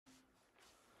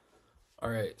All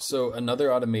right, so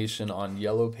another automation on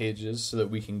Yellow Pages so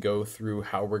that we can go through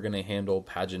how we're going to handle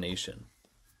pagination.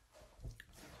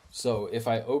 So if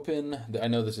I open, I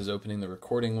know this is opening the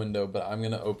recording window, but I'm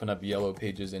going to open up Yellow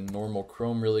Pages in normal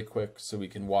Chrome really quick so we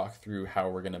can walk through how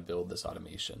we're going to build this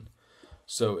automation.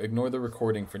 So ignore the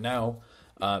recording for now.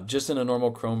 Just in a normal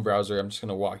Chrome browser, I'm just going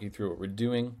to walk you through what we're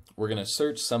doing. We're going to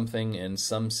search something in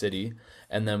some city,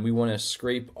 and then we want to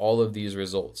scrape all of these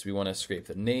results. We want to scrape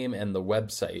the name and the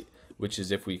website, which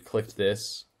is if we clicked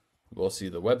this, we'll see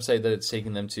the website that it's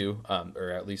taking them to,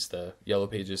 or at least the Yellow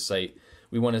Pages site.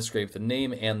 We want to scrape the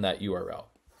name and that URL.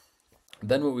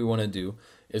 Then what we want to do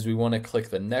is we want to click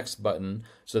the next button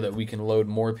so that we can load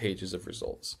more pages of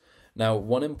results. Now,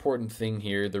 one important thing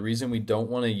here, the reason we don't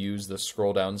want to use the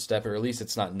scroll down step, or at least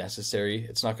it's not necessary,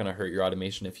 it's not going to hurt your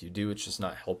automation if you do, it's just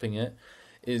not helping it,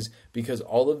 is because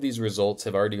all of these results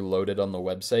have already loaded on the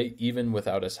website, even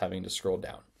without us having to scroll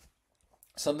down.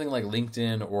 Something like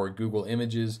LinkedIn or Google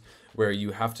Images, where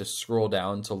you have to scroll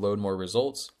down to load more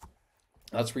results,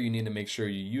 that's where you need to make sure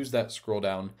you use that scroll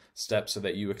down step so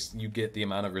that you get the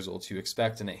amount of results you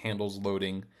expect and it handles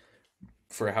loading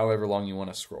for however long you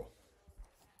want to scroll.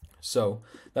 So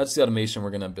that's the automation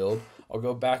we're going to build. I'll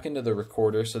go back into the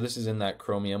recorder. So this is in that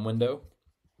Chromium window.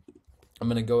 I'm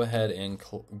going to go ahead and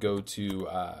go to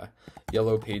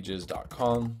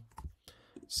yellowpages.com,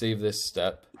 save this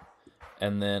step,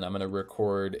 and then I'm going to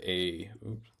record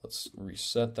let's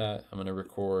reset that. I'm going to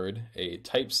record a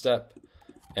type step,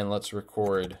 and let's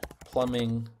record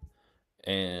plumbing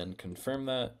and confirm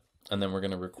that. And then we're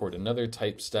going to record another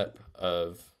type step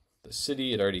of the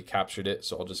city. It already captured it,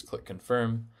 so I'll just click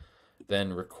confirm.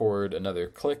 Then record another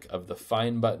click of the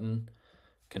find button,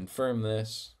 confirm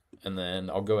this, and then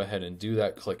I'll go ahead and do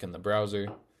that click in the browser.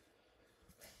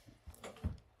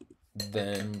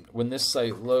 Then when this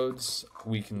site loads,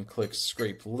 we can click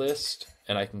scrape list,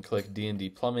 and I can click D&D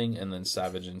plumbing and then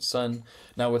Savage and Sun.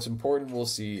 Now what's important we'll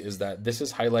see is that this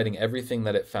is highlighting everything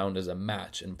that it found as a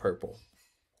match in purple.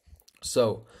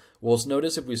 So we'll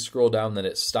notice if we scroll down that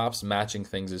it stops matching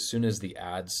things as soon as the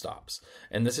ad stops.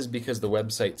 And this is because the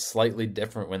website's slightly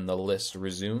different when the list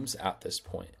resumes at this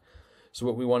point. So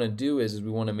what we want to do is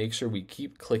we want to make sure we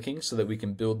keep clicking so that we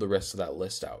can build the rest of that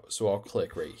list out. So I'll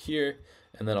click right here,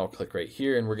 and then I'll click right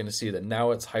here, and we're going to see that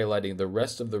now it's highlighting the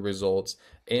rest of the results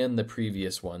and the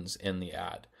previous ones in the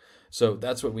ad. So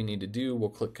that's what we need to do. We'll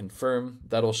click confirm.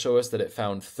 That'll show us that it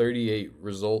found 38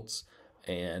 results.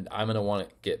 And I'm going to want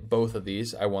to get both of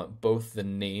these. I want both the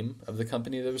name of the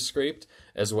company that was scraped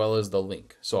as well as the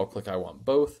link. So I'll click I want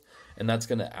both, and that's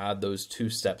going to add those two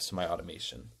steps to my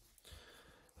automation.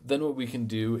 Then what we can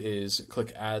do is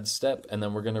click add step, and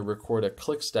then we're going to record a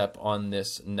click step on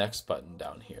this next button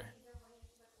down here.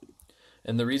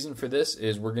 And the reason for this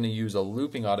is we're going to use a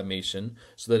looping automation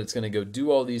so that it's going to go do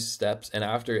all these steps, and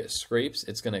after it scrapes,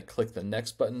 it's going to click the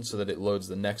next button so that it loads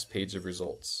the next page of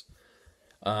results.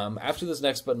 After this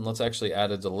next button, let's actually add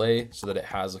a delay so that it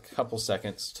has a couple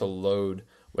seconds to load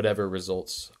whatever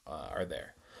results are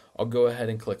there. I'll go ahead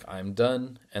and click I'm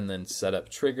done, and then set up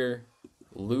trigger,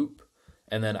 loop,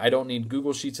 and then I don't need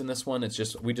Google Sheets in this one.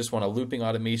 We just want a looping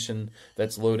automation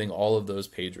that's loading all of those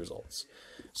page results.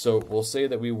 So we'll say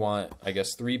that we want, I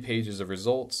guess, 3 pages of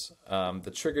results.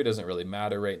 The trigger doesn't really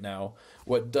matter right now.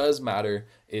 What does matter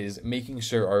is making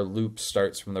sure our loop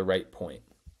starts from the right point.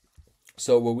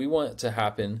 So what we want to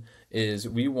happen is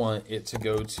we want it to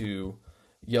go to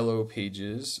Yellow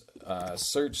Pages,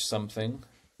 search something,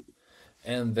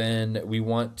 and then we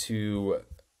want to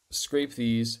scrape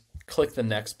these, click the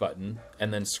next button,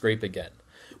 and then scrape again.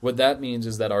 What that means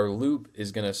is that our loop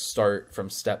is going to start from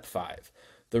step 5.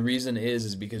 The reason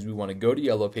is because we want to go to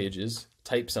Yellow Pages,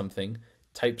 type something,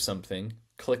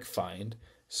 click find,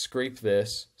 scrape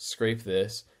this,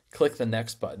 click the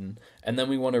next button, and then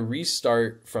we want to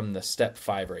restart from the step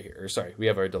 5 right here. Or sorry, we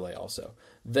have our delay also.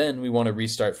 Then we want to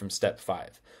restart from step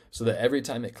 5 so that every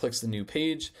time it clicks the new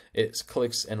page, it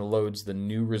clicks and loads the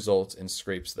new results and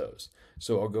scrapes those.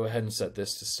 So I'll go ahead and set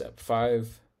this to step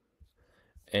 5.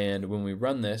 And when we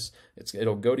run this,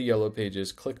 it'll go to Yellow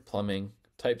Pages, click plumbing,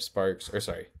 type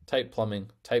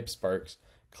plumbing, type sparks,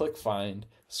 click find,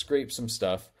 scrape some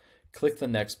stuff, click the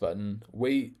next button,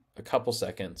 wait a couple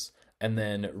seconds, and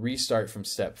then restart from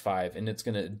step 5, and it's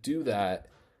going to do that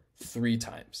 3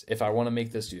 times. If I want to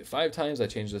make this do it 5 times, I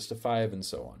change this to 5, and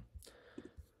so on.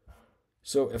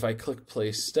 So if I click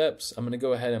play steps, I'm going to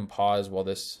go ahead and pause while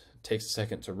this takes a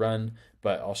second to run,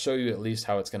 but I'll show you at least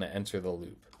how it's going to enter the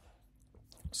loop.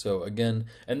 So again,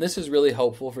 and this is really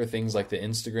helpful for things like the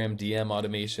Instagram DM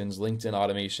automations, LinkedIn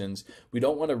automations. We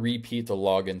don't want to repeat the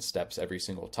login steps every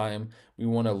single time. We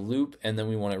want to loop and then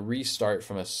we want to restart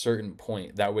from a certain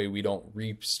point. That way we don't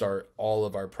restart all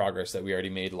of our progress that we already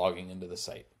made logging into the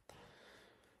site.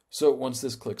 So once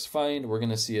this clicks find, we're going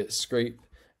to see it scrape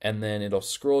and then it'll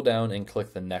scroll down and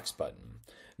click the next button.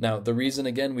 Now, the reason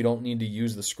again we don't need to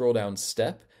use the scroll down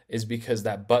step is because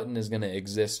that button is going to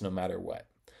exist no matter what.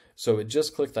 So it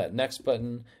just clicked that next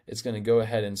button. It's going to go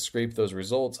ahead and scrape those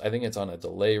results. I think it's on a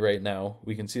delay right now.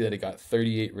 We can see that it got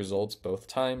 38 results both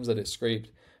times that it scraped.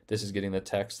 This is getting the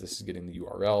text. This is getting the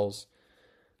URLs.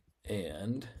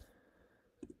 And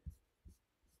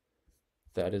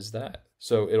that is that.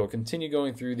 So it'll continue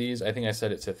going through these. I think I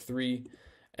set it to 3.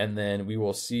 And then we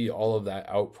will see all of that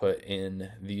output in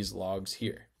these logs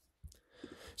here.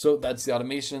 So that's the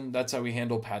automation. That's how we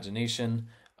handle pagination.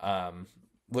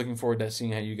 Looking forward to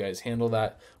seeing how you guys handle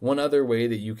that. One other way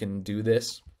that you can do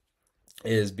this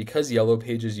is because Yellow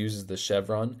Pages uses the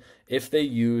chevron, if they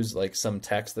use like some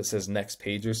text that says next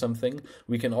page or something,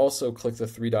 we can also click the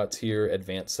 3 dots here,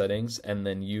 advanced settings, and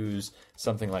then use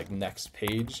something like next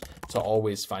page to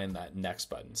always find that next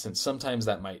button, since sometimes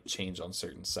that might change on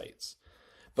certain sites.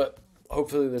 But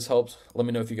hopefully this helped. Let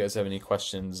me know if you guys have any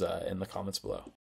questions in the comments below.